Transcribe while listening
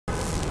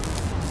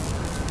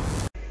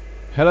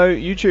Hello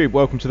YouTube,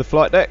 welcome to the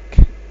flight deck.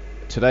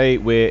 Today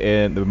we're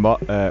in the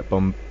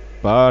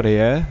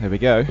Bombardier, there we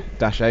go,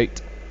 Dash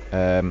 8.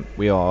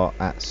 We are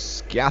at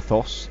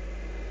Skiathos,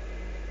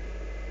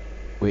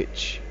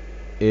 which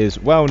is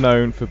well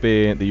known for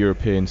being the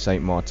European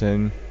St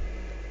Marteen,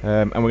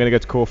 and we're going to go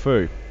to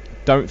Corfu.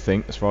 Don't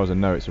think, as far as I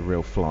know, it's a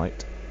real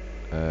flight,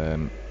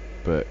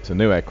 but it's a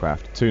new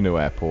aircraft, 2 new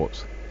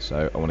airports,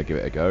 so I want to give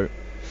it a go.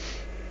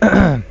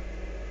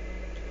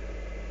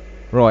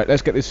 Right,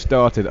 let's get this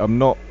started. I'm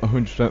not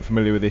 100%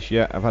 familiar with this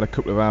yet. I've had a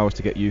couple of hours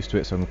to get used to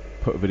it, so I'm going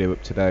to put a video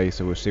up today,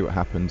 so we'll see what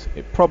happens.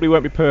 It probably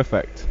won't be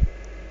perfect.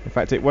 In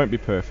fact, it won't be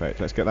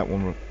perfect. Let's get that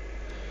one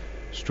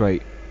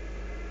straight.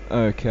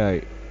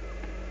 Okay.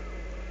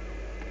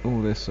 All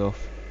this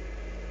off.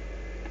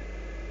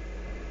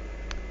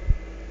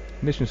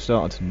 Ignition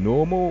started to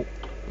normal.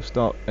 We'll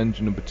start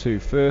engine number 2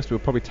 first. We'll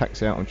probably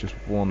taxi out on just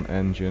one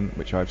engine,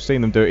 which I've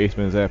seen them do at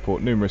Eastman's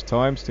Airport numerous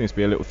times. Seems to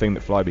be a little thing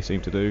that Flybe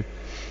seem to do.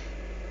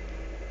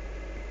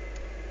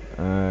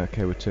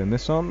 Okay, we'll turn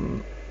this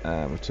on,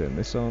 and we'll turn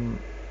this on.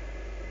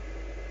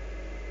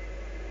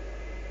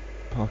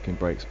 Parking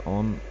brakes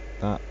on.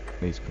 That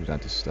needs to come down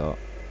to start.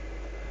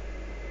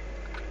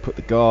 Put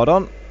the guard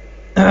on.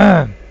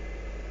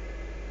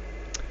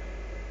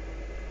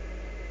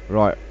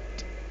 Right,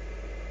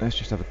 let's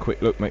just have a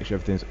quick look, make sure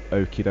everything's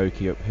okie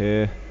dokie up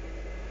here.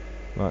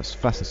 Right, let's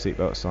fasten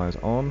seatbelt signs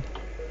on.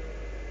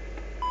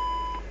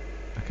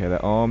 Okay,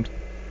 they're armed.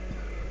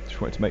 Just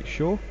wanted to make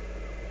sure.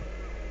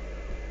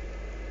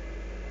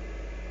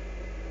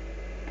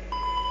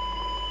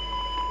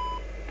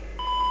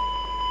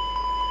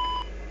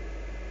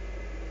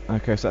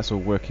 Okay, so that's all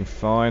working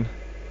fine.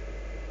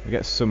 We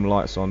get some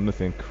lights on,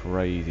 nothing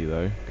crazy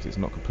though, because it's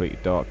not completely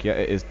dark yet.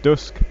 It is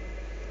dusk.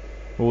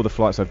 All the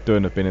flights I've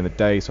done have been in the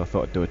day, so I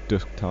thought I'd do a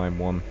dusk time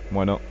one.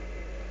 Why not?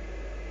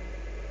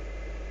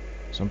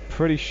 So I'm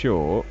pretty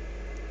sure.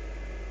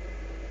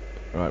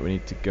 Right, we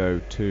need to go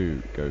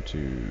to.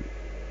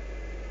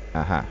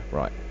 Aha,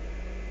 right.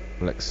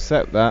 We'll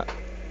accept that.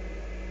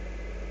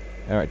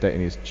 Alright,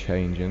 dating is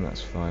changing,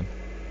 that's fine.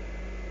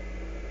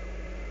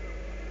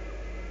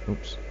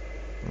 Oops.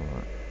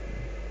 Alright.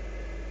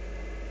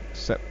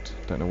 Accept.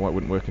 Don't know why it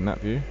wouldn't work in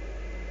that view.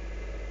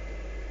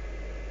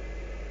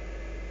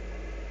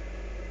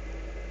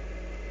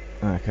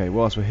 Okay,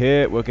 whilst we're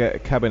here, we'll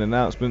get cabin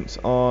announcements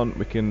on.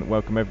 We can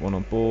welcome everyone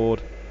on board.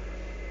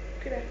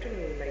 Good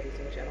afternoon, ladies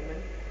and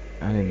gentlemen.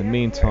 And in the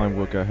meantime,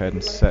 we'll go ahead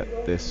and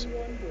set this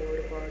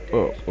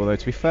up. Although,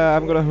 to be fair, I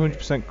haven't got a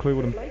 100% clue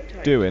what I'm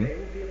doing.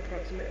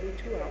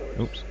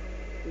 Oops.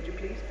 Would you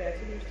please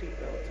fasten your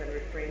seatbelts and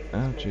refrain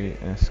from smoking?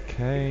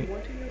 LGSK. If you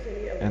want to use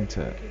any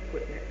Enter. electronic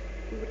equipment,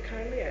 we would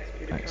kindly ask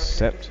you to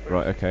Accept. contact us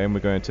Right, first. okay, and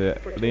we're going to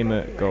For Lima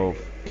takeoff and Golf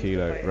landing, these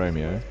Kilo devices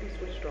Romeo. must be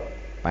switched off.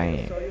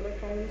 Bang. Cellular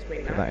phones may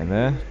Put not that in be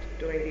there. used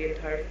during the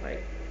entire flight.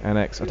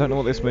 NX. I We don't know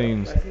what wish this you a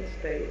means. pleasant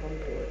stay on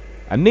board.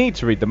 I need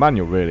to read the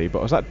manual really, but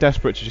I was that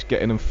desperate to just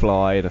get in and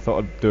fly, and I thought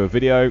I'd do a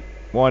video.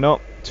 Why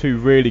not? 2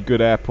 really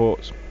good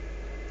airports.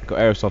 Got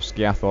Aerosoft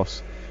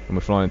Skiathos, and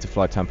we're flying into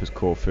FlyTampa's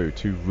Corfu.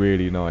 2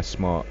 really nice,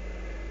 smart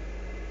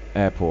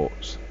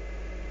airports.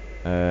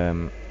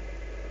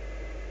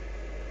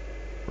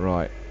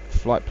 Right,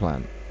 flight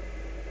plan.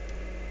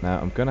 Now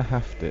I'm gonna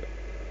have to.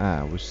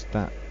 Was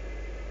that?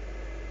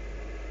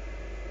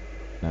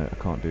 No, I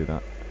can't do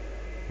that.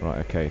 Right,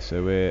 okay,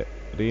 so we're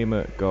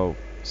Lima Golf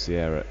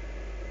Sierra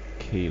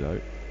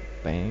Kilo.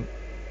 Bang.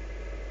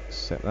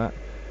 Set that.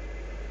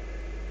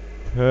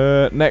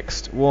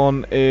 Next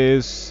one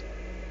is,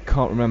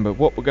 can't remember.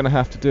 What we're going to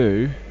have to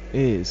do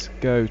is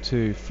go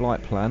to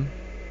flight plan,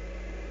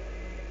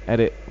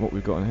 edit what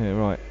we've got in here.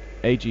 Right,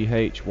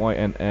 AGH,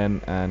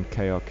 YNN, and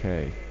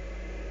KRK.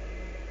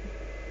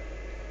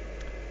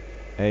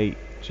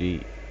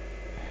 AGH.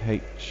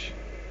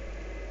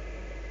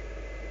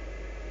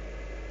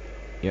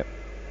 Yep.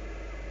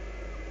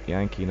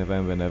 Yankee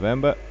November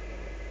November.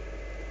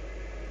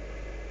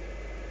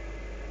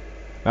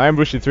 Now I'm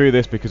rushing through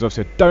this because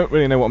obviously I don't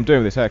really know what I'm doing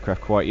with this aircraft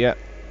quite yet.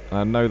 And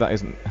I know that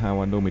isn't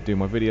how I normally do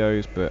my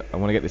videos, but I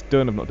want to get this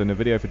done. I've not done a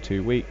video for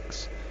 2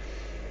 weeks.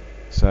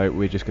 So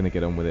we're just going to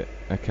get on with it.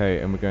 Okay,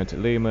 and we're going to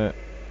Lima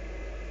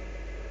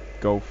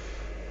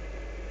Golf.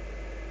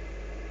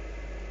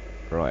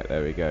 Right,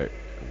 there we go.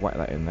 Whack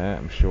that in there.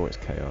 I'm sure it's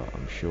KR.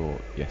 I'm sure.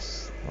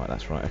 Yes. Right,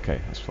 that's right. Okay,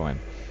 that's fine.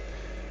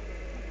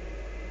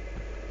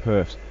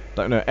 Perfs.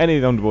 Don't know any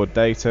of the onboard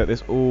data.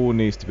 This all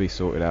needs to be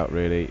sorted out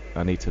really.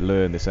 I need to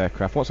learn this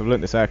aircraft. Once I've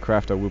learned this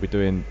aircraft, I will be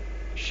doing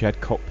shed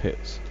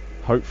cockpits.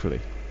 Hopefully.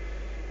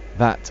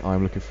 That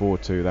I'm looking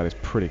forward to. That is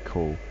pretty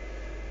cool.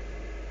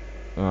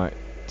 Alright,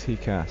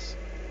 TCAS.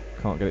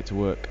 Can't get it to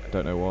work. I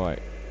don't know why.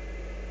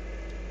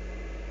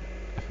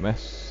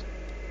 FMS.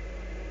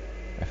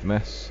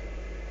 FMS.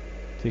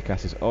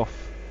 TCAS is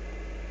off.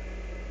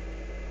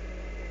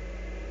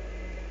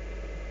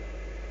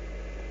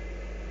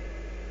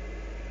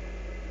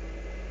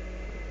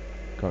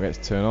 Can't get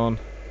it to turn on.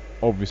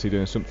 Obviously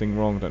doing something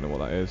wrong, don't know what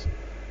that is.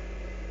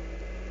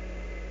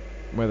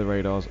 Weather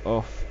radar's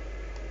off.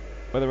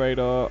 Weather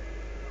radar.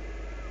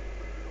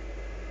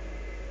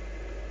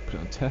 Put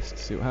it on test,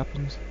 see what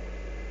happens.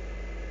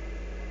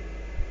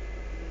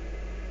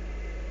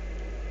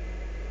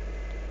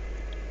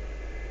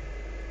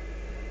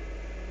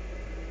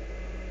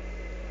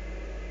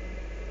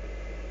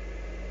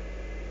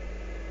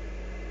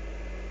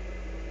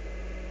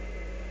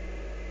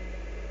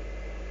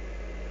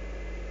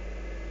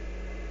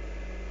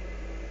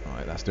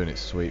 Alright, that's doing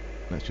its sweep.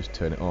 Let's just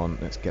turn it on.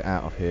 Let's get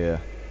out of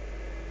here.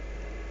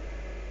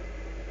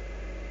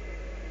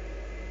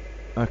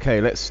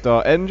 Okay, let's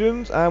start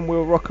engines and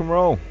we'll rock and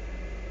roll.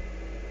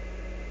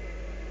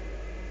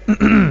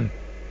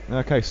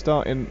 Okay,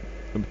 starting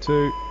number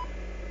 2.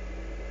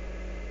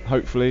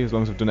 Hopefully, as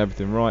long as I've done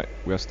everything right,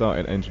 we are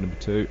starting engine number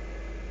 2.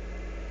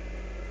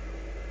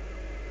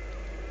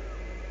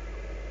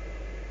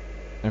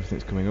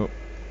 Everything's coming up.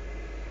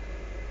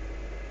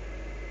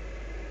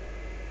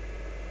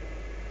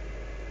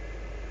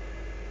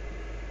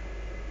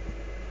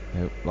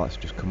 Nope, lights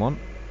just come on.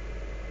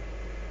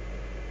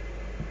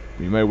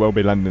 We may well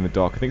be landing in the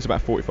dark. I think it's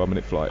about a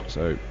 45-minute flight,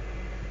 so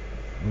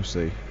we'll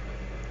see.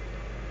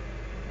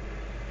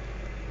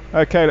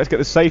 Okay, let's get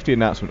the safety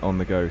announcement on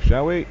the go,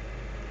 shall we?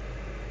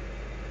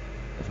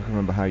 If I can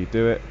remember how you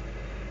do it.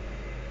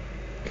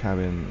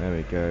 Cabin, there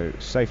we go.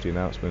 Safety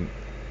announcement.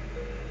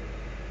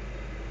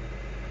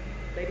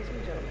 Ladies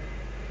and gentlemen,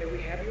 may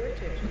we have your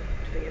attention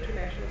to the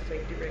international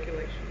safety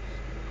regulations.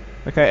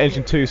 Okay,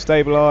 engine 2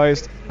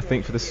 stabilised. I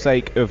think for the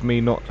sake of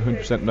me not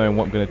 100% knowing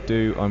what I'm going to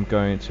do, I'm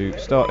going to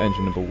start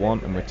engine number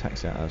 1 and we'll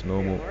taxi out as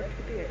normal. Marked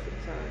with the exit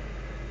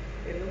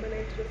sign.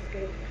 Illuminated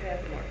escape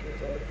path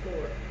markings on the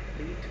floor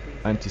lead to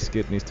these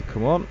Anti-skid needs to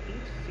come on.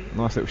 Each seat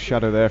Nice little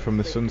shadow there from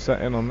the sun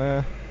setting on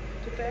there.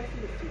 to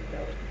fasten the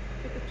seatbelt,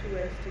 put the two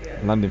ends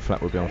together. Landing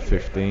flap will be on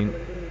 15. To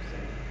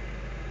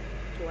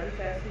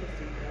unfasten the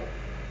seatbelt,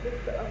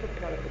 lift the upper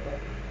part of the button.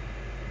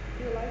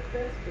 Your life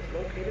vest is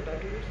located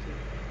under your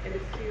seat and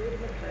is sealed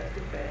in a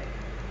plastic bag.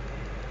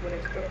 When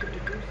instructed to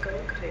do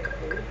so, take a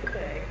hold of the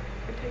bag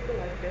and take the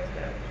life vest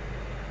out.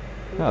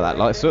 Oh, that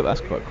lights up. That's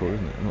quite cool,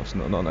 isn't it?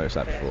 Not noticed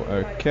that before.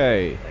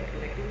 Okay. By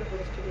connecting the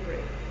hooks to the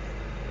ring.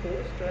 Pull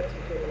the struts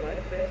until the life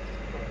vest is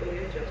properly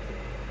adjusted.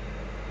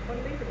 On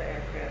leaving the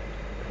aircraft,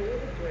 pull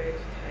the threads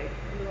tight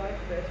and the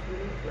life vest will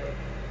inflate.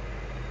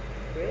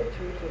 Red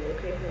tubes are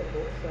located on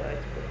both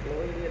sides for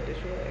blowing the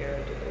additional air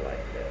into the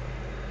life vest.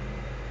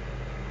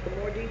 For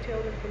more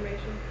detailed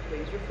information,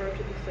 please refer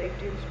to the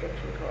safety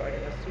instruction card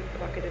in a seat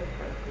pocket in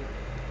front of you.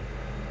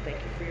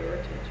 Thank you for your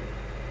attention.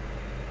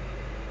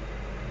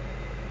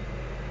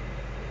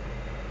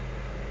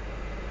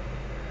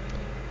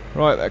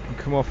 Right, that can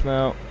come off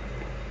now.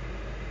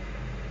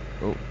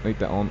 Oh, need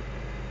that on.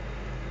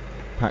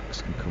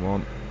 Packs can come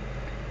on.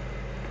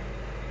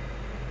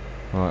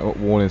 Alright, what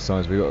warning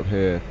signs have we got up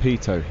here?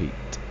 Pitot heat.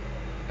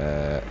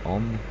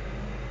 On.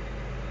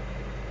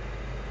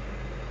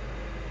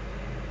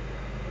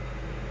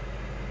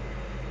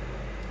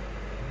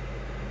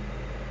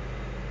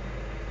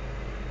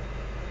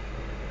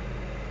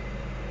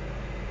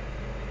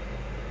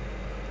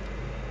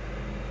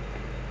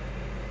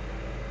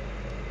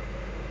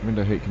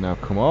 Window heat can now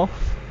come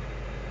off.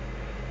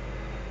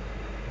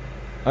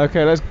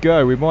 Okay, let's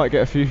go. We might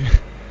get a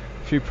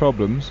few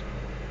problems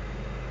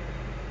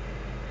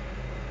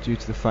due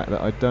to the fact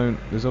that I don't.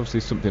 There's obviously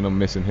something I'm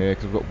missing here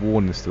because I've got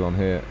warnings still on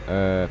here.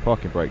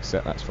 Parking brake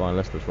set. That's fine.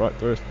 Left us, right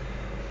through us.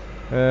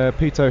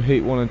 Pitot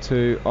heat 1 and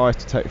 2. Ice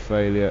detect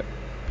failure.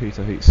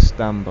 Pitot heat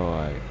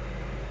standby.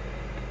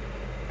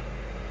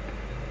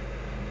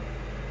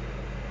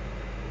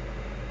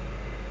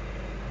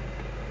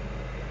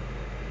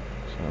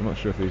 I'm not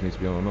sure if these need to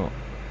be on or not.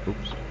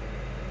 Oops.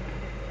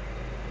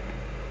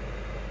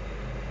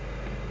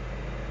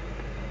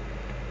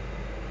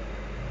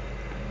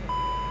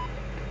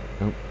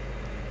 Oh.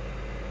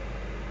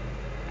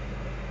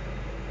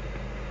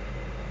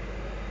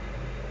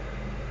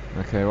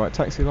 Okay, right,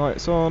 taxi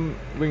lights on,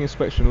 wing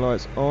inspection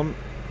lights on.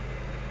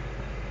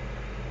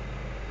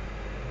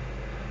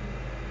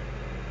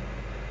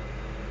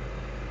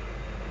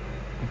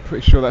 I'm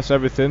pretty sure that's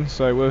everything,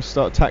 so we'll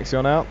start taxi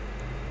on out.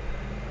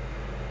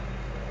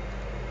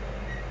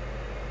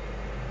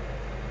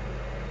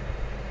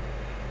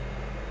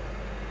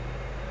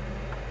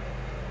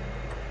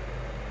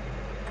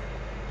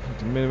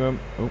 Minimum.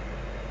 Oh,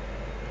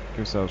 give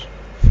ourselves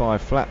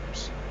 5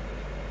 flaps.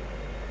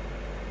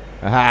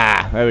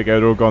 Aha! There we go.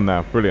 They're all gone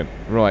now. Brilliant.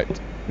 Right,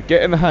 we're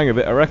getting the hang of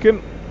it, I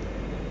reckon.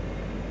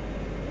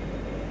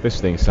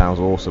 This thing sounds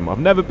awesome. I've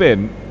never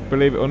been,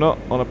 believe it or not,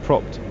 on a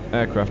propped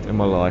aircraft in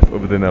my life,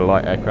 other than a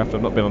light aircraft.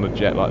 I've not been on a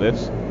jet like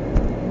this.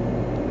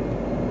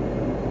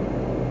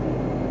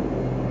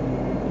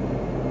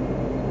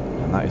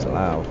 And that is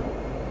loud.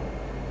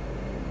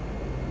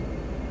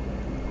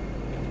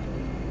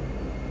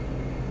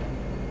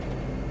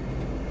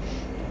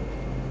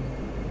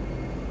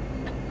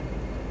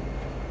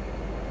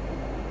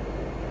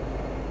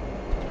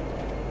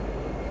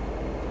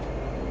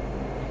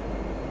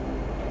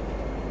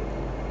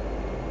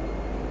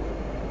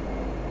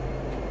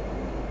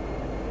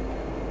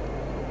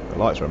 The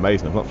lights are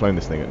amazing. I've not flown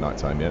this thing at night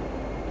time yet.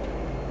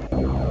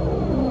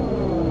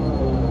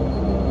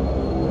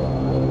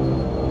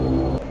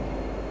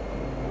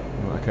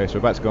 Okay, so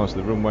we're about to go onto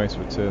the runway, so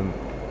we turn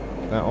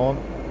that on.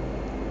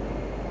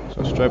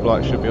 So our strobe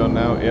light should be on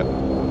now, yep.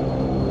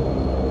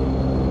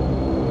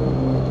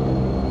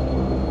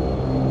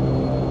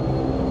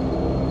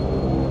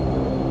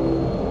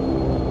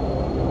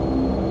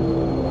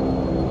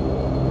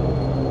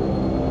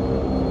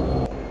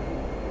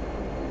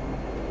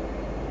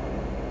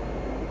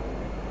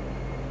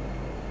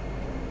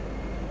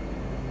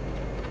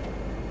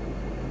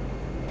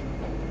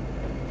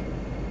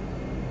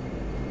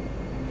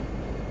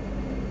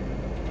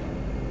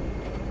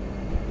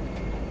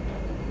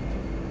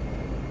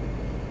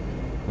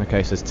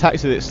 Okay, so to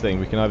taxi this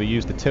thing, we can either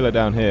use the tiller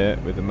down here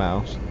with the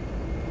mouse,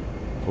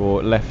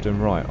 or left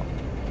and right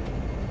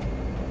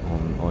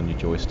on your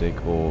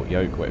joystick or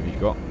yoke, whatever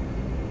you've got.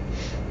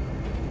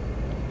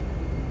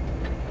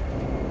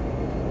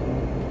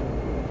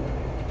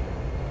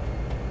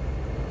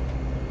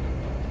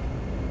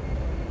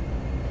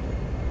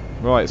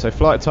 Right, so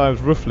flight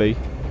time's roughly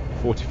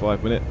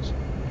 45 minutes.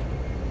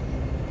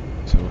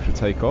 So we should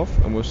take off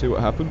and we'll see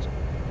what happens.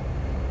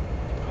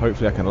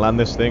 Hopefully I can land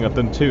this thing. I've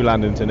done 2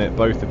 landings in it,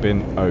 both have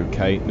been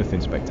okay, nothing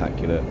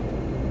spectacular,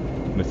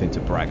 nothing to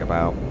brag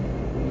about.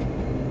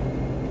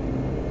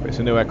 But it's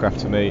a new aircraft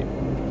to me,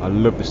 I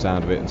love the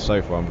sound of it, and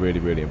so far I'm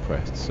really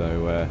impressed.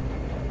 So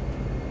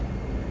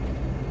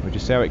we'll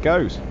just see how it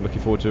goes.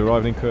 Looking forward to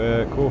arriving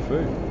in Corfu.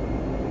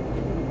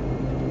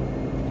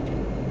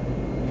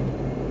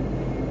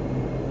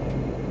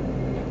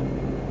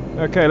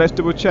 Okay, let's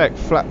double check.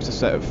 Flaps are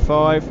set at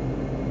 5.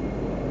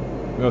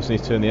 We also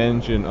need to turn the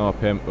engine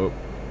RPM up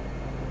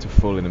to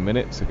full in a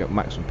minute, so get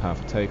maximum power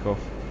for takeoff.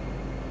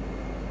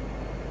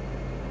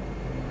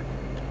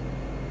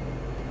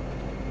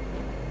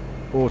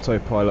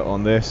 Autopilot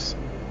on this.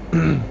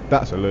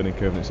 That's a learning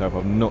curve in itself.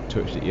 I've not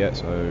touched it yet,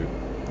 so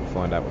we'll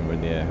find out when we're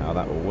in the air how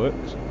that all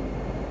works.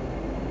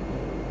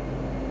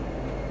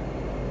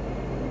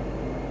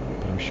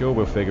 But I'm sure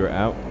we'll figure it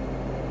out.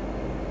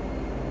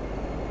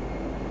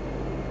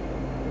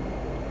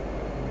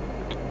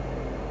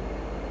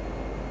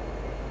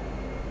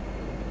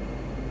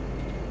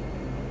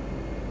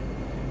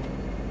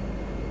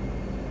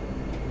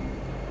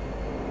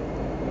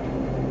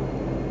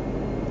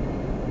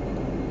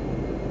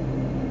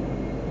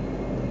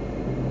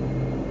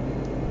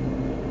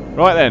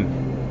 Right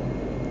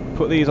then,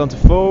 put these onto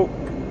full.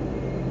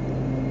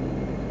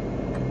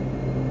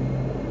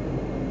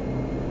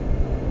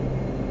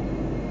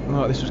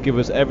 Right, this will give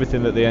us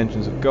everything that the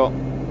engines have got.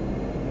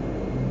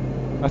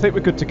 I think we're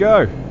good to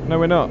go. No,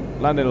 we're not.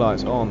 Landing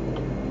lights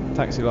on.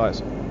 Taxi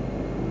lights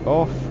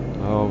off.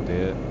 Oh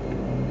dear.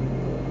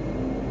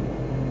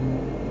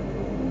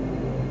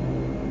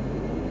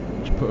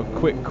 Just put a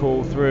quick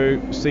call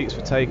through. Seats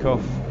for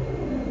takeoff.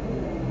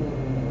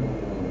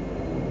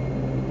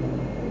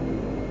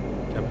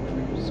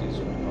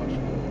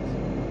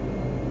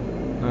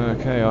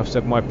 Okay, I've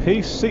said my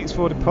piece. Seats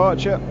for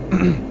departure.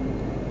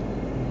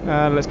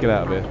 And let's get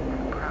out of here.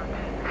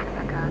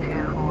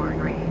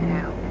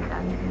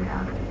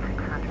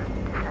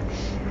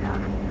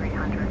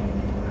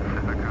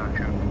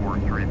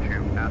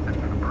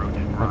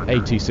 I've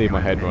ATC in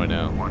my head right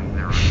now.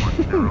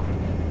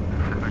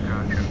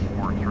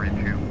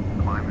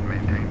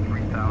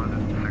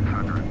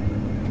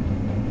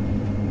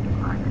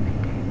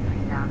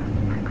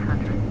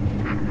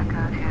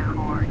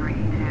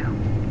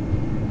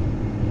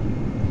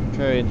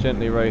 Okay, and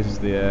gently raises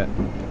the air.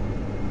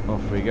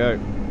 Off we go.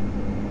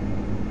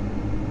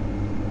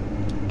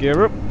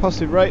 Gear up,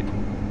 positive rate.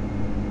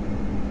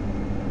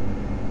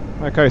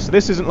 Okay, so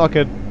this isn't like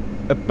a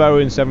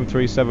Boeing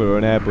 737 or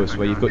an Airbus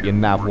where you've got your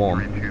nav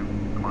 1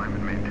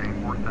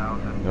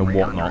 and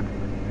whatnot.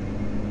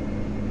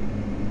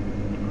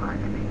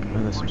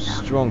 And there's some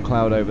strong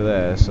cloud over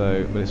there,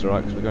 so but it's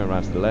alright because we're going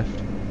around to the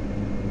left.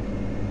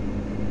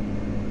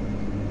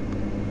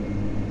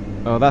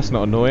 Oh, that's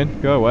not annoying.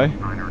 Go away.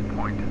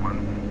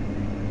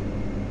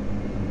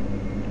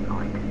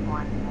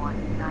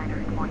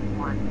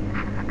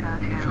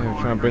 Okay,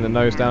 we'll try and bring the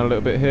nose down a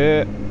little bit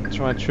here.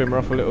 Try and trim her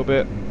off a little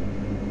bit.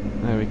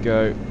 There we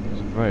go. It's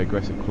a very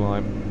aggressive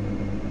climb.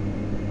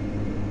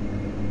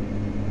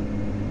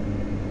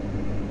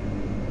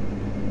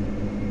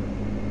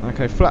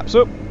 Okay, flaps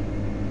up.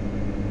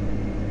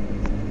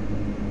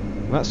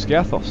 And that's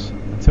Skiathos.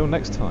 Until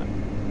next time.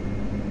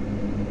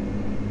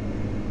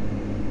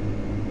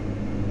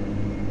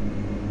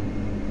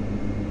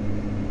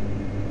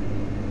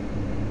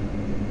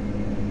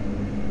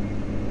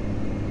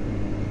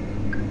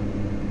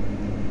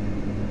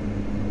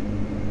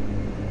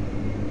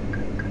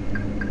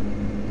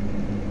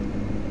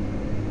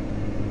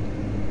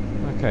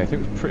 Okay, I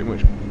think we've pretty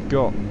much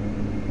got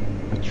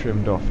it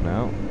trimmed off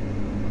now.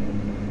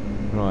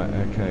 Right,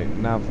 okay,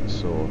 nav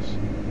source.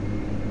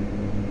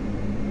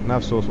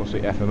 Nav source wants to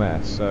be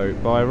FMS, so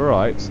by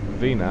right,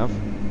 VNav,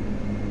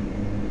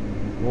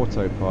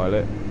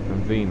 autopilot,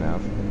 and VNav.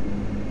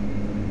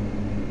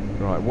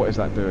 Right, what is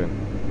that doing?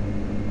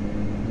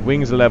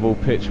 Wings level,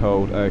 pitch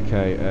hold,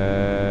 okay,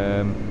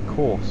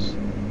 course.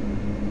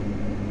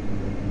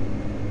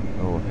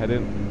 Oh,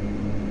 heading.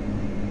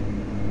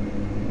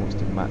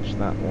 must have matched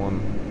that one,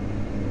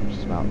 which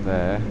is about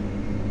there.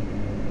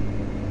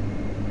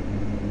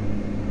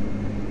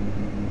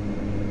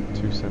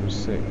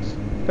 276.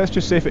 Let's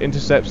just see if it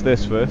intercepts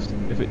this first.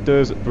 If it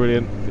does,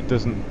 brilliant. If it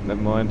doesn't,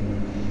 never mind.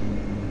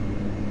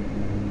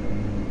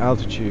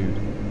 Altitude.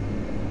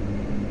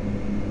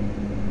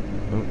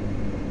 Oh.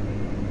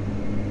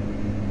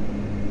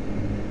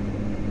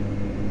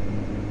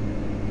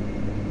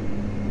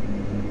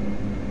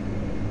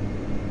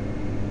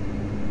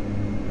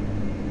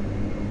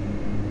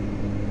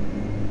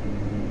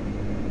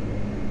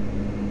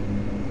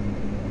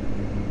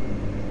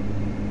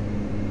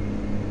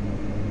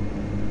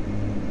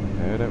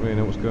 Okay, I don't really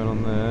know what's going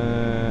on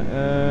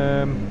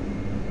there.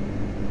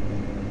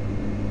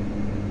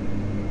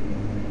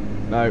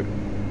 No.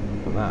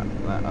 That, no,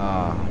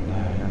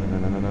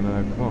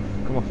 come off,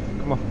 come off,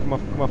 come off, come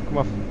off, come off, come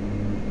off.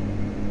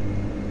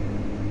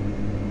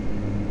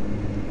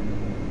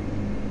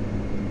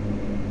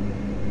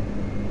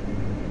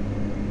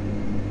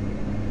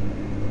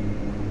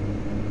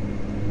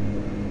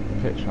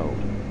 Pitch hold.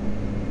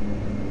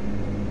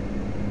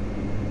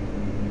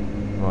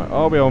 Right,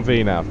 are we on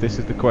VNAV? This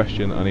is the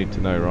question I need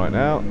to know right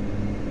now.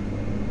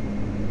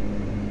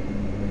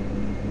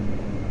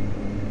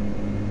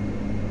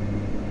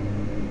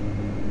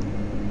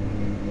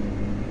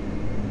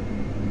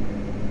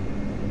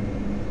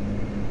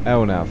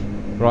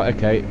 LNAV. Right,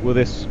 okay, will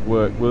this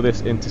work? Will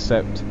this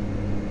intercept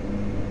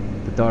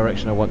the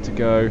direction I want to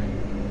go?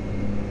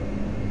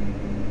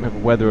 We have a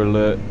weather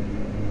alert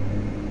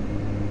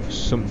for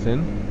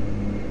something.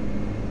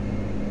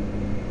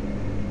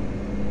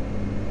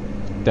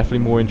 Definitely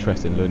more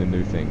interested in learning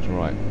new things.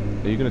 Right,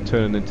 are you going to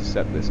turn and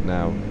intercept this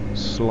now?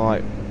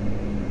 Slight.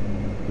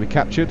 We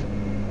captured?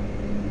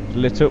 It's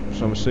lit up,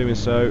 so I'm assuming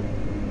so.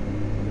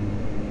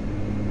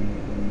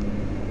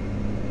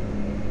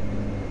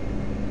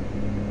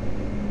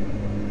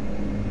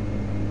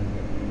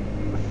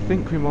 I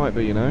think we might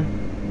be, you know.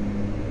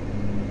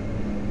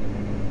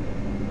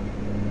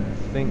 I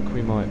think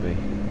we might be.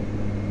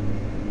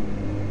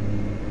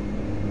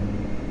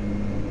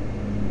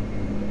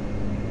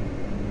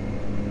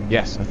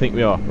 Yes, I think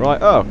we are.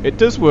 Right, oh, it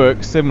does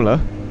work similar.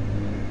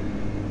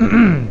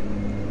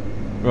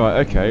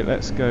 Right, okay,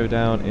 let's go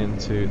down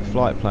into the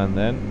flight plan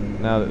then.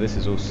 Now that this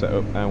is all set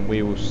up, and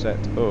we will set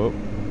up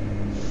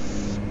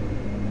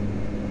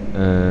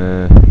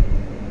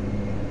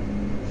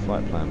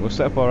flight plan. We'll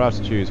set up our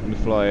altitudes. We're going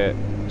to fly at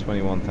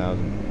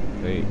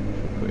 21,000 feet.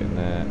 We'll put in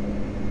there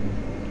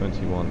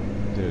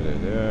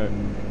 21,000.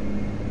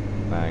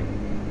 Bang.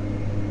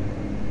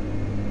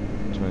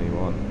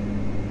 21,000.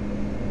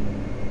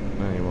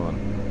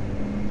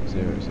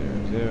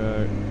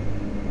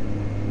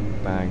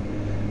 Bang.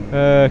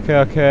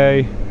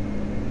 Okay.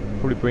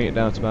 Probably bring it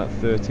down to about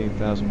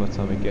 13,000 by the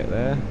time we get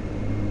there.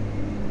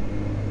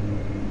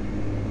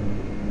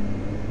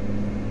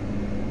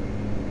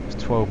 It's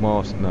 12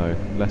 miles. No,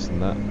 less than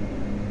that.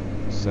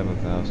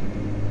 7,000.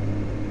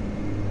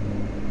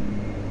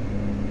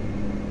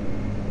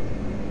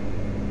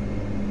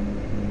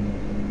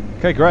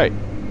 Okay, great.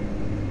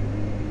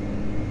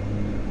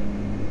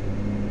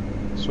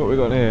 So what we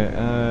got here?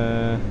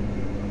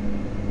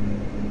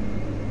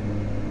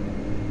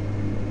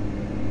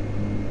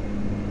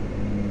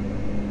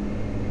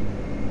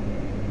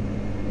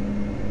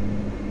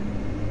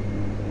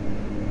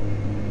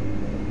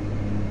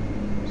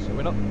 So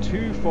we're not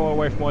too far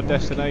away from our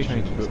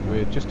destination, but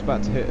we're just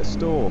about to hit a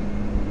storm.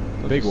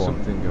 Big one.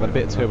 We've had a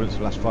bit of turbulence for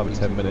the last 5 or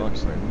 10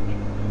 minutes.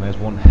 And there's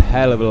one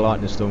hell of a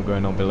lightning storm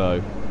going on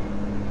below.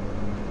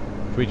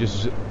 If we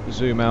just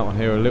zoom out on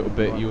here a little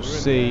bit, you'll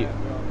see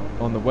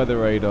on the weather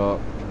radar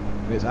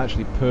it's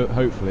actually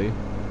hopefully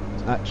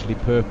it's actually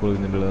purple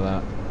in the middle of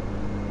that.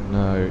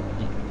 No,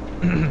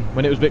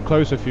 when it was a bit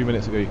closer a few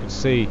minutes ago, you could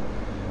see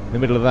in the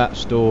middle of that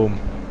storm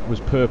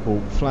was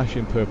purple,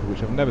 flashing purple,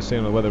 which I've never seen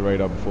on the weather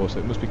radar before, so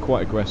it must be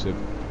quite aggressive.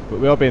 But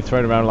we are being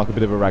thrown around like a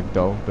bit of a rag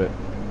doll, but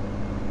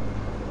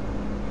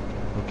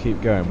we'll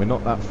keep going. We're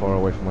not that far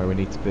away from where we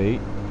need to be.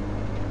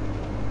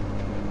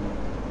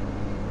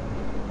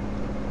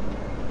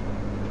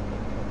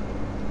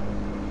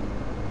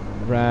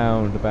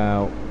 Round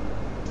about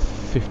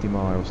 50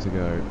 miles to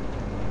go,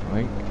 I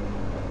think.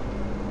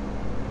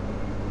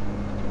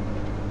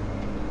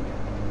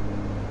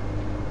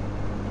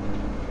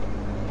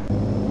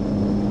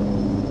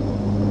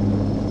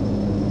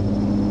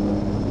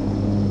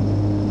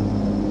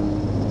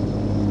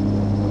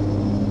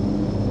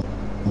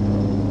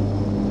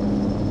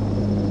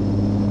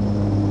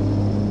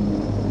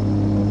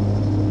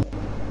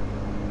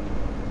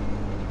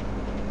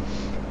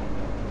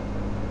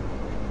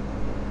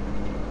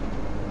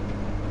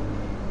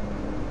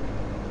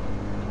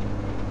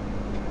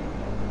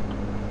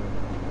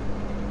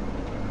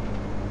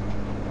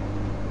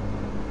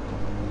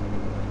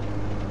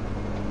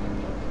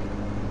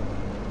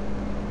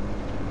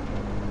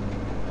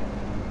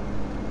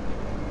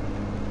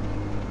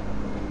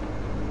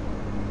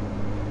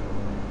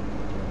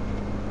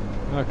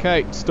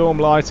 Okay, storm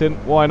lighting.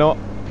 Why not?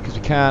 Because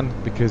we can.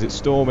 Because it's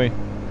stormy.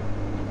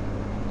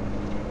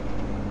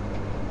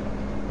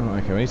 Oh,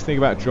 Okay, we need to think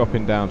about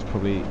dropping down to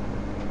probably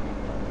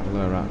a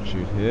lower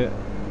altitude here,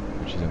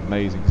 which is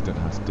amazing because I don't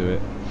know how to do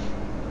it.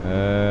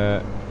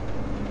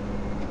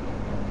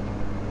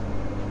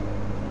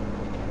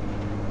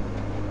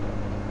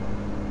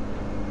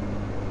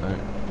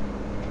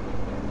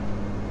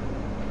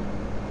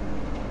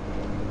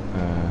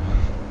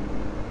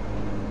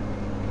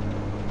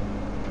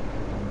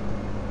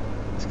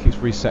 This keeps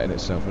resetting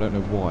itself. I don't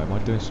know why. Am I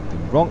doing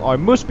something wrong? I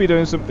must be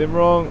doing something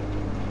wrong.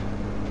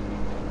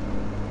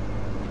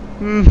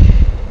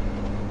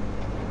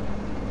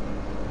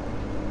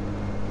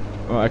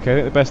 Right, okay, I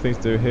think the best thing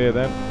to do here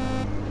then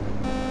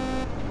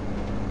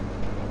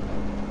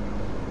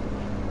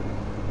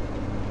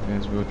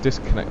is we'll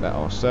disconnect that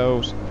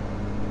ourselves.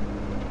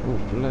 Oh,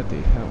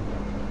 bloody hell.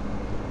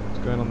 What's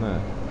going on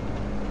there?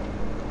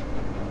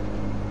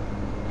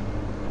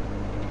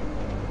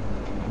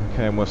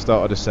 Okay, and we'll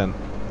start our descent.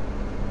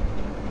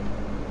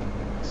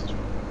 This is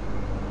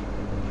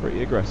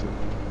pretty aggressive.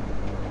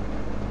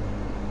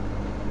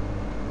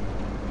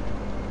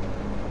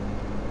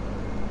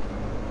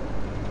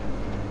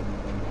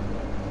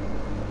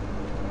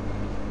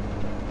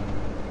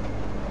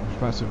 I'm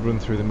about to run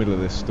through the middle of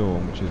this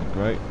storm, which isn't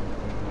great.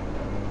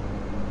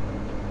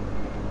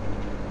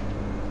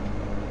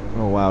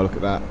 Oh wow, look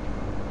at that.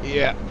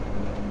 Yeah.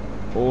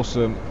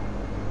 Awesome.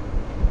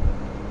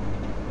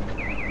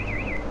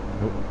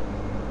 Oh.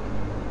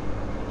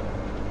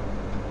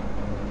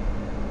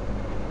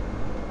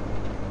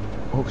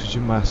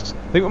 Oxygen masks. I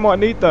think we might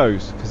need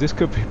those, because this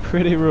could be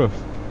pretty rough.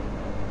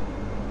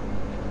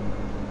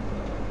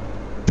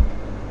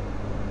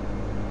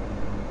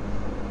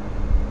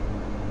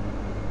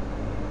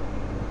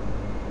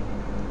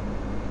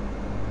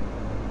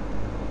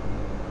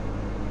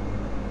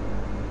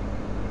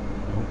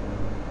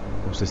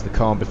 This is the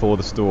calm before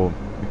the storm,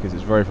 because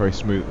it's very, very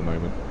smooth at the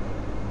moment.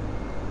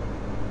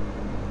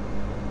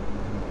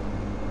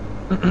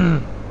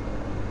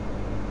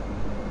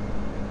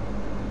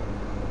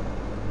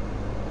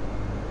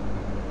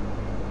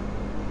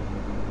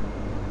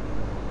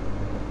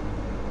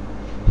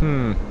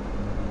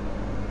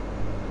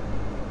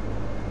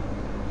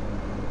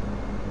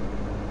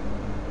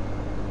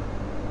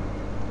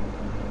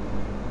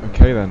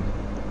 Okay then.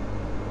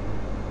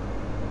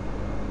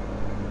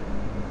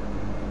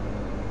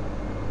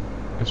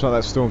 It's like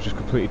that storm's just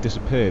completely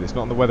disappeared. It's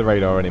not on the weather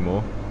radar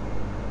anymore.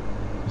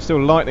 There's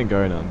still lightning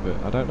going on,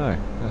 but I don't know.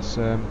 That's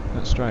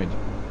strange.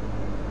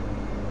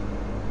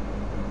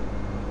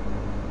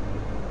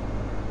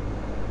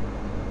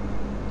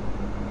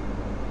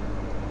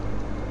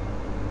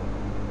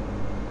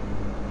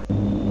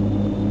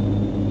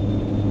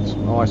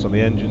 Some ice on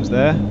the engines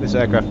there. This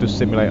aircraft does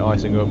simulate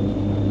icing up.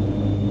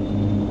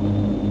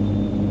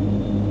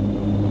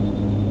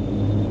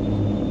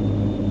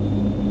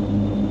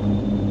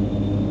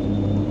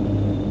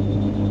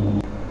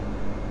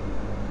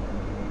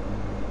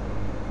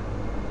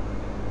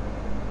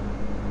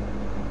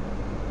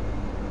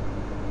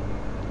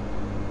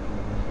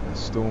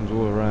 Storms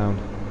all around.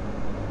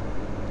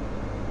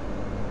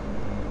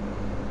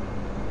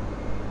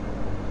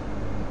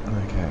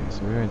 Okay,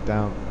 so we're going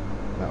down.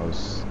 That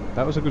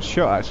was a good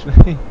shot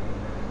actually.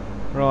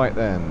 Right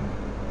then.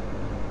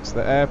 So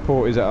the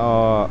airport is at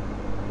our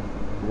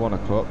 1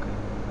 o'clock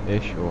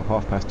ish or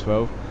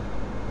 12:30.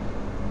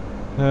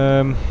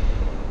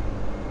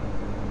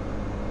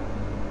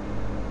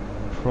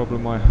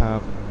 Problem I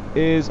have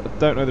is I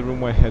don't know the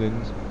runway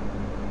headings.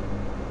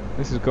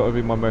 This has got to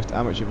be my most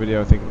amateur video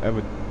I think I've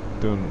ever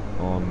done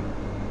on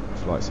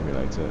Flight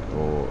Simulator,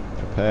 or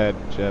prepared,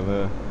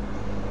 whichever.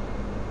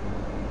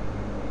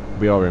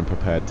 We are in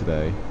prepared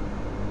today,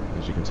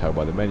 as you can tell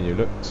by the menu.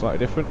 Look, slightly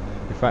different.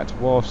 In fact,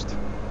 whilst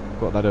I've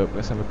got that up,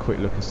 let's have a quick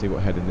look and see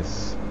what heading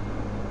this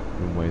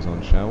runway's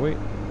on, shall we?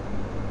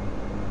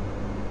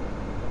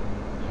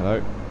 Hello?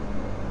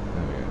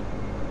 There we go.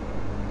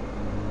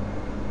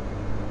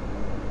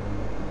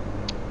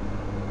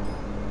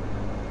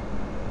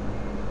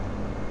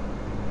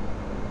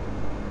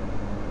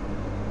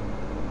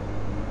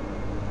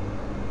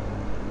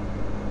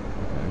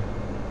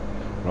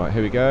 Right,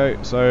 here we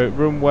go. So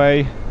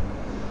runway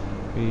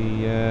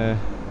be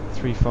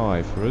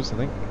 35 for us, I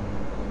think.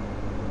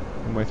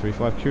 Runway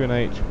 35,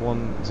 QNH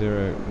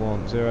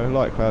 1010.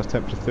 Light clouds,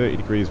 temperature 30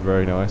 degrees,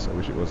 very nice. I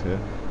wish it was here.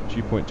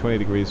 Dew point 20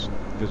 degrees,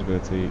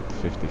 visibility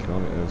 50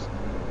 kilometers.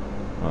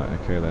 Right,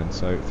 okay then.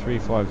 So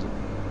 35.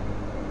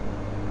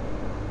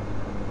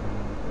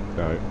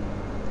 Go.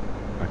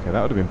 Okay,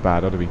 that would have been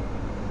bad. I'd have been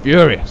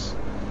furious.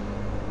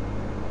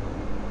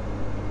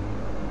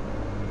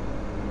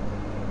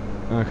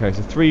 Okay,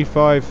 so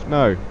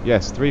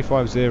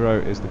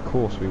 350 is the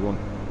course we want.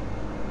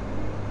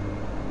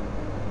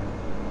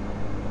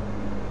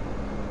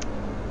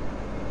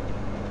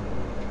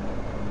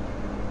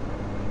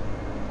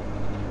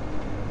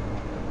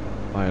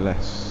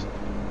 ILS,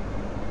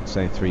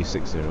 saying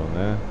 360 on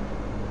there.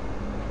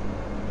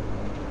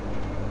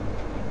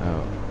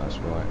 Oh, that's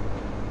right.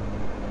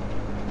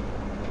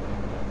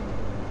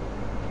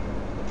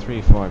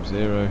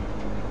 350.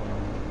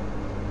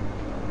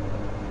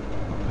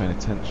 Paying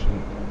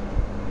attention.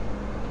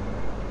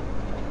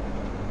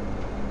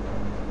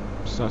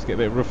 starting to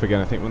get a bit rough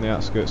again, I think, on the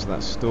outskirts of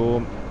that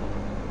storm.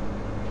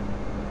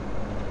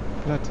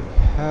 Bloody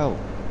hell.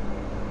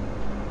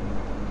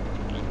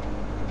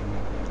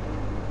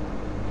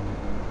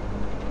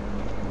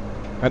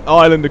 And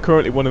Ireland are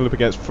currently 1-0 up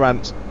against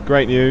France.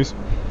 Great news.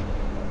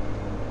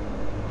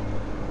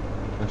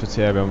 After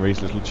Thierry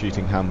Henry's little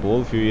cheating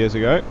handball a few years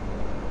ago.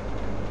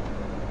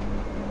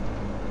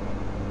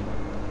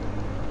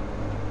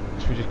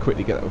 Should we just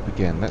quickly get that up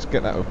again? Let's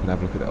get that up and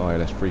have a look at the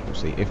ILS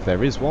frequency. If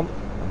there is one,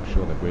 I'm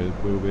sure there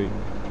will be.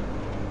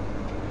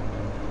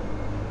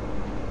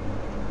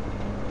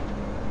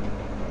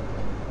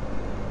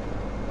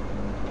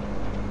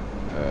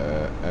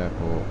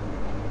 Airport.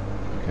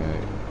 Okay.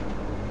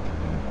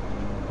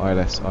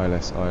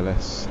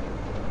 ILS.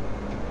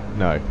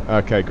 No.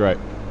 Okay, great.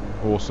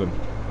 Awesome.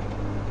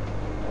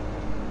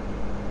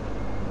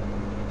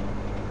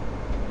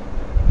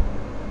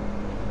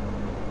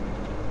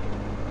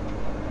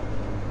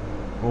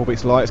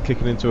 Orbit's lights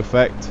kicking into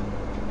effect.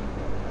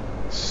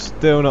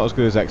 Still not as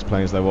good as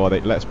X-Planes though, are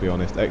they? Let's be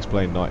honest,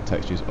 X-Plane night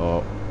textures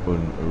are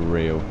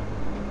unreal.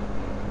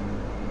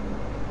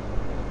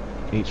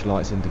 Each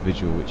light's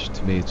individual, which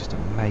to me is just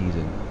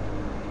amazing.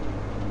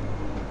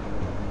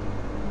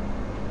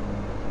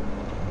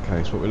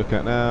 Okay, so what we're looking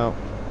at now,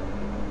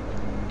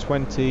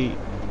 20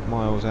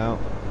 miles out.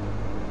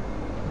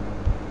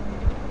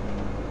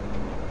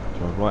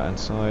 Drive right hand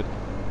side.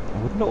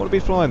 I would not want to be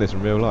flying this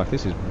in real life,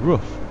 this is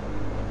rough.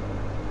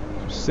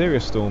 Some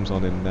serious storms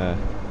on in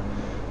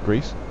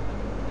Greece.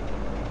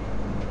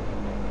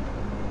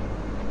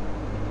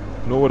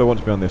 Nor would I want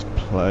to be on this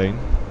plane.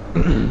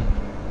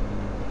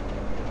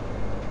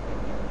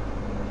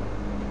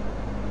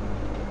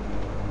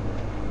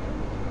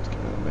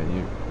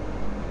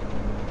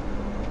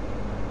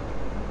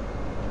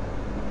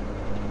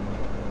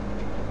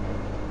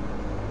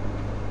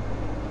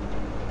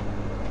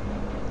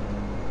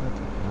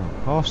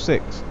 Half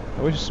 6.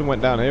 I wish the sun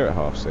went down here at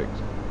half 6.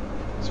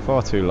 It's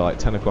far too light.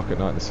 10 o'clock at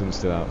night, the sun's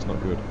still out. It's not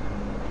good.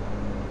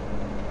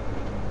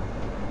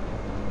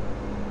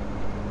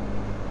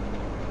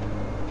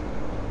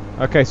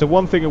 Okay, so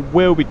one thing I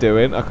will be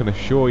doing, I can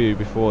assure you,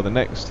 before the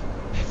next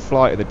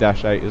flight of the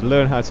Dash 8 is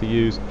learn how to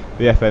use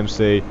the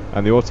FMC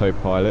and the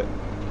autopilot.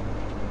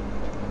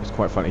 It's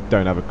quite frankly,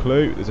 don't have a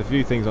clue. There's a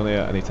few things on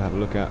here I need to have a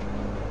look at.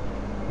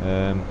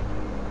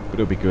 But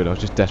it'll be good. I was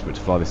just desperate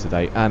to fly this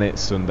today, and it's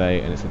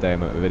Sunday, and it's the day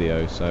I'm at the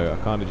video, so I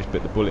kind of just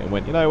bit the bullet and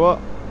went, you know what?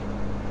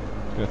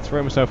 I'm going to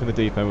throw myself in the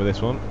deep end with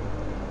this one.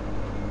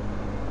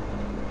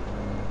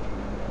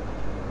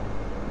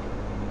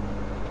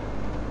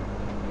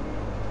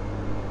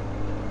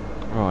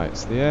 Right,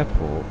 so the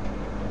airport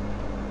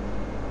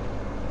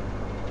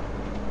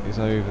is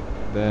over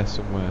there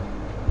somewhere,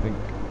 I think.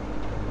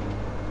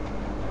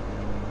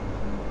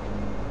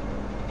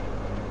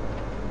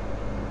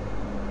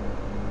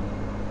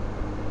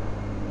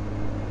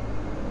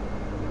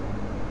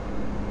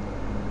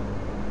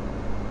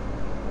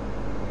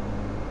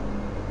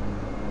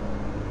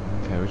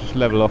 We'll just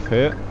level off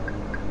here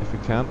if we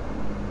can.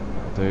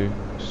 That'll do.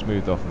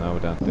 Smooth off now, we're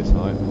down to this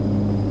height.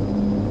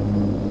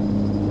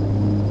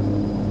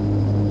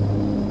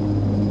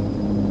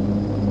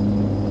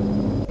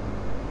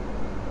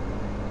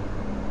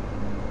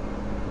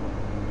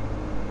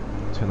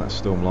 Turn that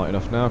storm lighting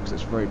off now because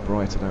it's very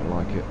bright, I don't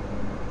like it.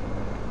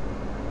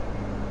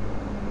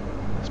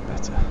 That's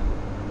better.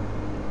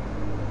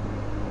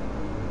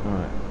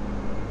 Alright.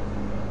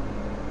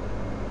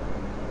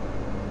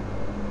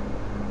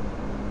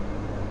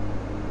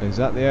 Is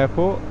that the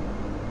airport?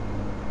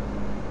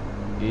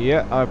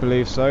 Yeah, I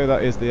believe so.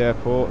 That is the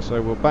airport.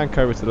 So we'll bank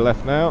over to the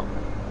left now.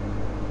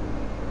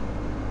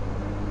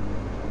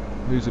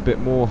 Lose a bit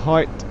more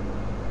height.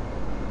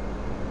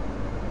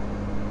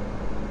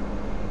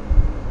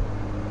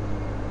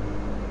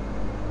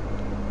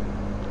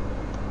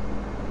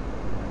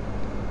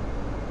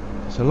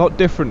 It's a lot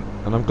different,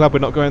 and I'm glad we're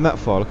not going that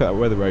far. Look at that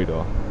weather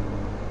radar.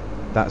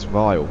 That's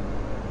vile.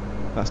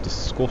 That's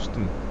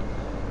disgusting.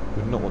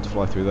 Would not want to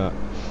fly through that.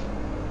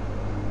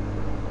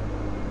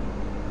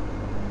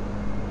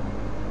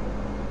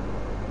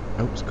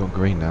 Oh, it's gone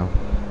green now.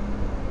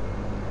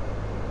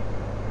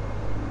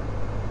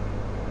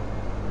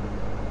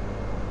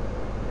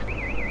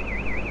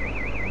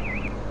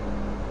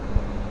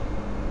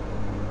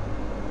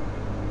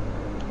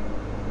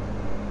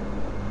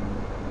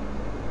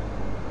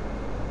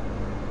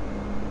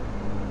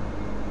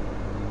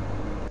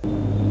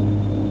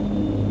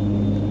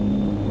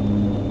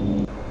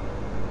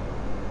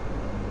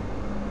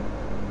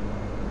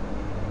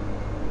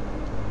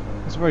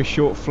 It's a very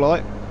short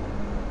flight.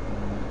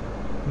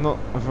 Not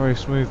a very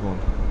smooth one,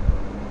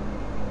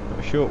 but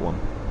a short one.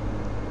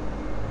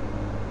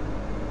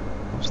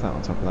 What's that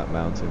on top of that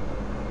mountain?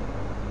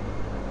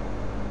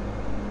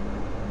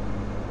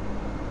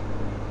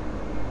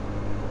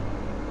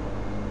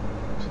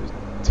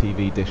 It's a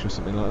TV dish or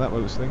something like that,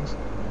 one of those things.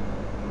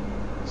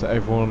 So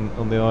everyone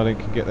on the island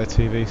can get their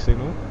TV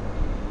signal.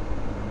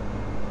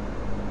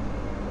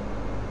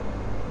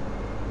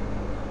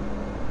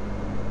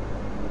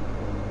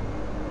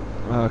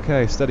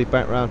 Okay, steady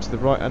back round to the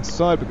right hand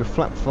side. We've got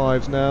flap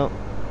 5s now.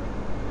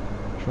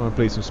 Try and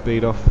bleed some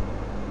speed off.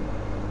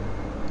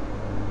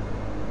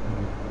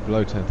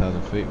 Below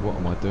 10,000 feet, what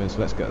am I doing? So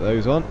let's get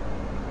those on.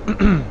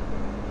 Okay,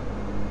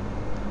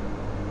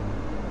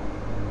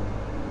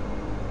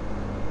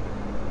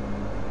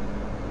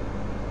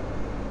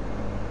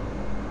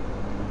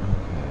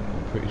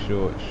 I'm pretty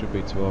sure it should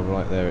be to our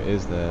right there. It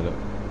is there, look.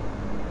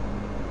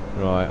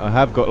 Right, I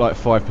have got like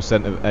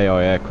 5% of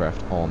AI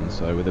aircraft on,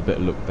 so with a bit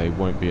of luck they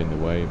won't be in the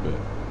way, but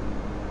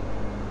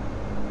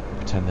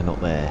pretend they're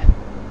not there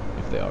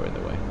if they are in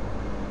the way.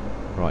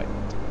 Right.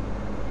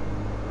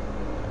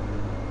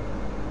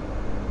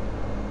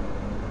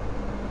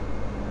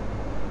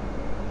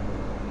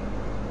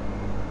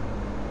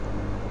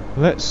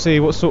 Let's see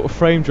what sort of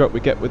frame drop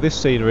we get with this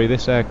scenery,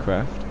 this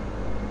aircraft,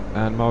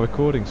 and my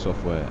recording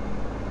software.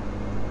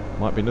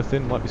 Might be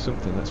nothing, might be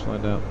something, let's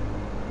find out.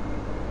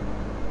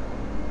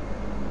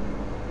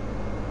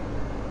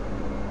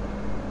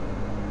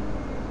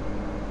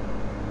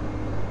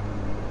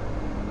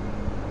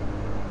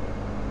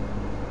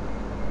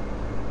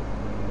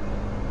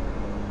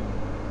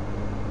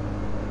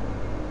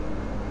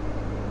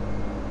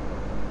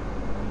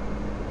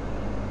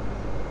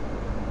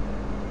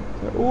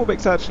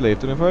 Orbix actually have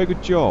done a very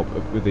good job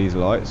with these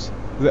lights.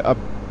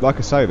 Like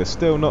I say, they're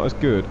still not as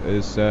good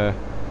as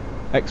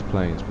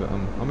X-Planes, but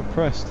I'm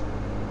impressed.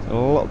 It's a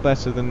lot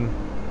better than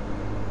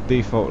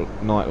default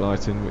night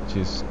lighting, which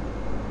is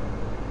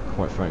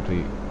quite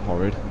frankly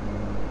horrid.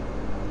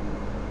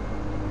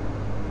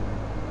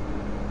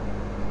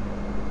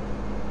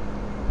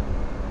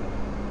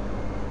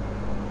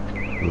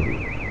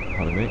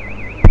 Pardon me.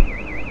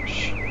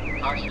 Shh.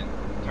 Caution,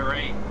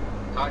 terrain.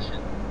 Caution,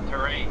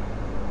 terrain.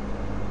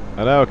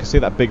 I know, I can see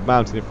that big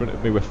mountain in front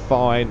of me. We're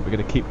fine. We're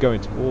going to keep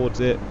going towards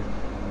it.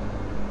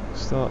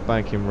 Start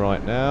banking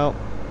right now.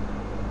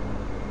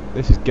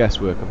 This is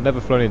guesswork. I've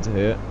never flown into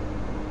here,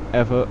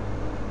 ever.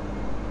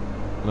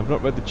 And I've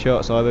not read the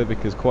charts either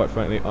because, quite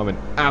frankly, I'm an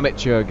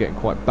amateur getting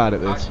quite bad at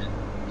this. Caution,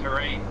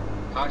 terrain.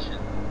 Caution,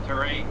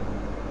 terrain.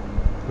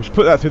 We should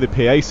put that through the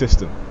PA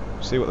system.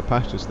 See what the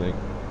passengers think.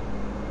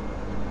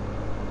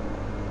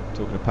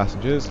 Talking to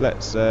passengers,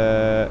 let's...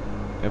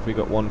 have we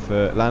got one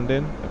for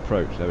landing?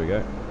 Approach, there we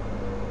go.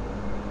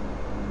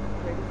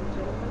 Ladies and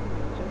gentlemen,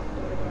 we've just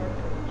started our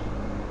approach.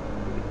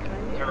 We would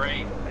kindly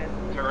Terrain, ask the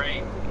passengers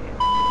terrain. once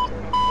again to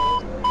turn off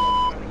all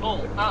electronic Pull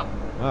equipment. up.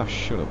 Ah,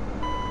 shut up.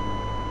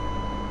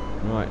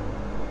 Right.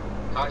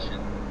 Caution,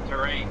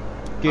 terrain.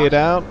 Gear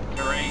down.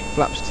 Terrain.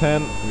 Flaps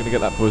 10. I'm going to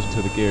get that buzz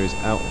until the gear is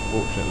out,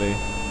 unfortunately.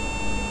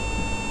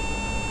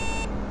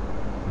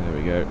 There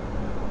we go.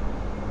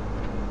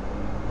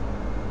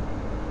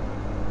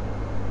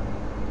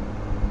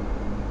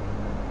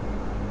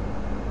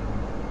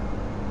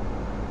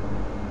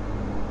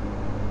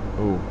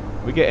 Oh,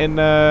 we're getting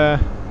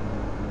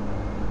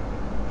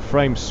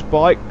frame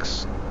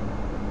spikes.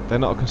 They're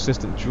not a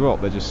consistent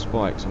drop, they're just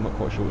spikes. I'm not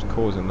quite sure what's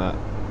causing that.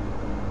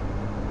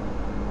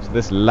 So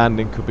this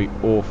landing could be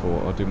awful.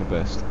 I'll do my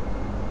best.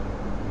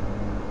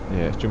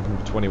 Yeah, it's jumping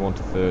from 21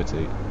 to 30.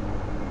 I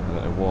don't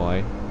know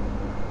why.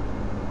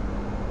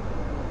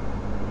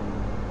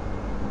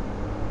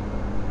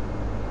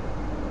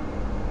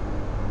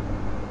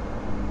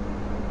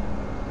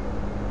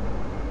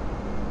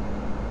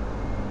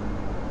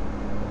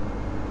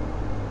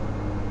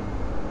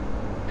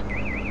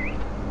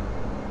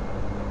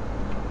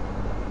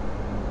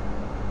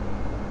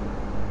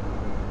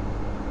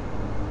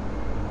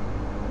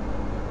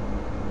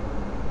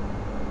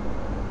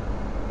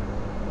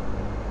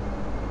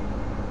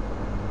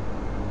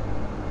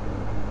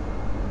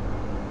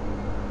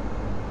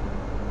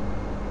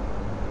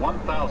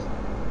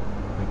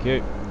 Thank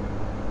you.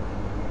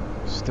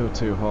 Still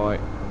too high.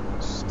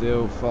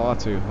 Still far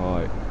too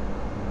high.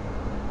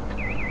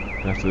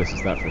 I have to listen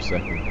to that for a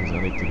second because I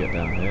need to get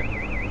down here.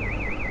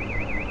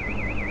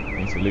 I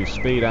need to lose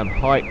speed and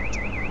height.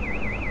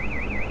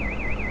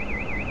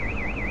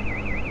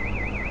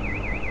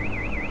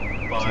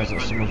 Sounds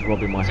like someone's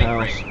robbing my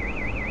house.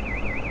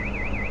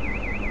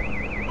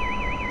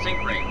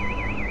 Sink rate.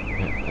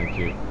 Yeah, thank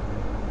you.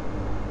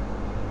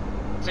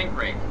 Sink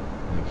rate.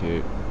 Thank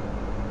you.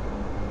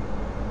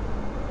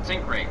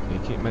 Sink rate. You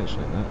keep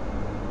mentioning that.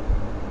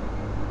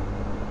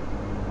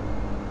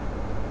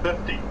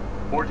 50,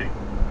 40,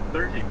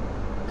 30,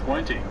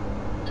 20,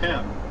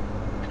 10.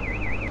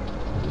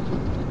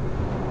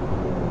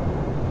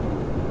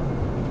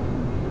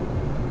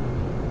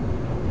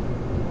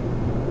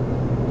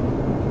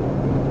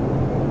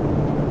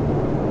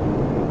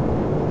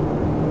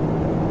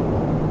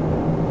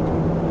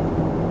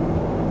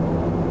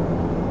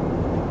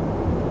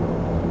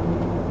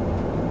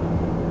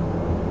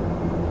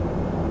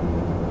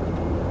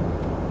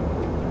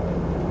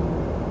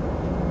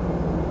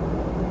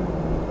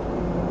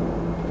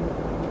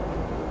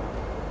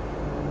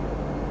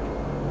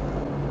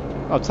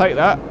 I'll take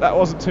that. That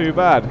wasn't too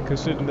bad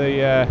considering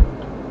the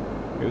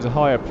it was a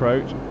high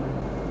approach,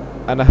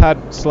 and I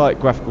had slight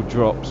graphical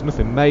drops.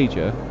 Nothing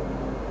major,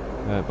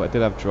 but I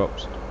did have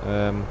drops.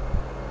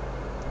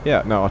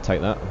 Yeah, no, I'll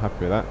take that. I'm happy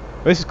with that.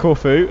 This is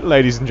Corfu,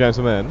 ladies and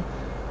gentlemen,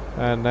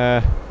 and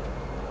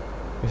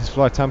this is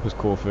FlyTampa's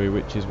Corfu,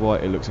 which is why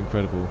it looks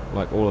incredible.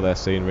 Like, all of their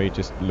scenery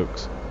just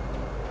looks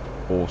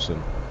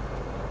awesome.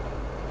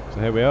 So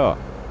here we are,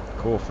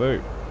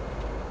 Corfu,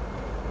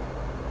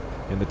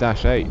 in the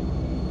Dash 8,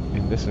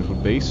 in this little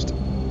beast.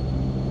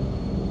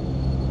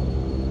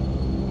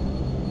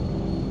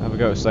 Have a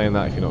go at saying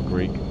that if you're not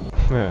Greek.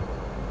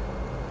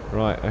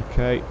 Right,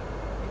 okay.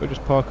 We'll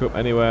just park up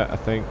anywhere, I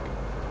think.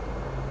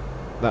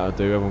 That'll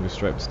do, everyone goes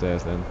straight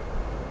upstairs then.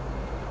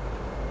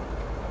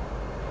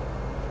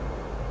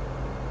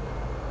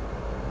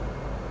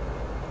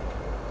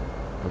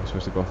 Are we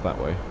supposed to go off that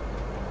way?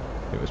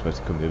 I think we're supposed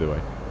to come the other way.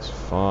 It's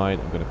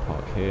fine, I'm going to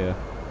park here.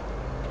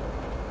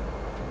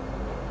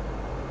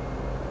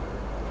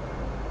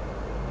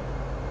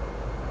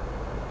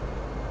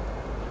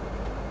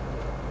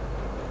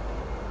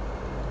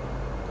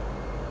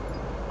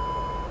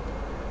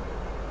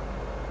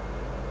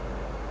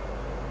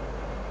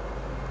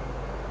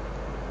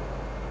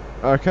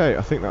 Okay,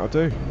 I think that'll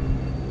do.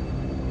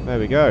 There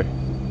we go. Don't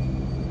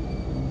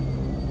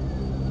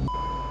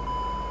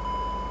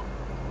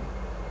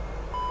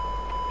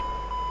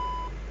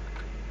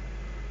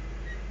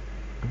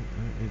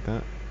need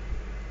that.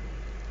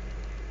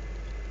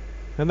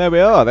 And there we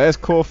are, there's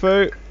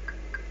Corfu.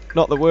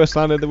 Not the worst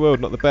land in the world,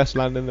 not the best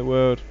land in the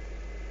world.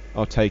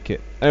 I'll take it.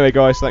 Anyway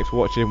guys, thanks for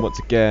watching once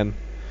again.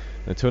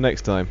 Until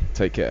next time,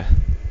 take care.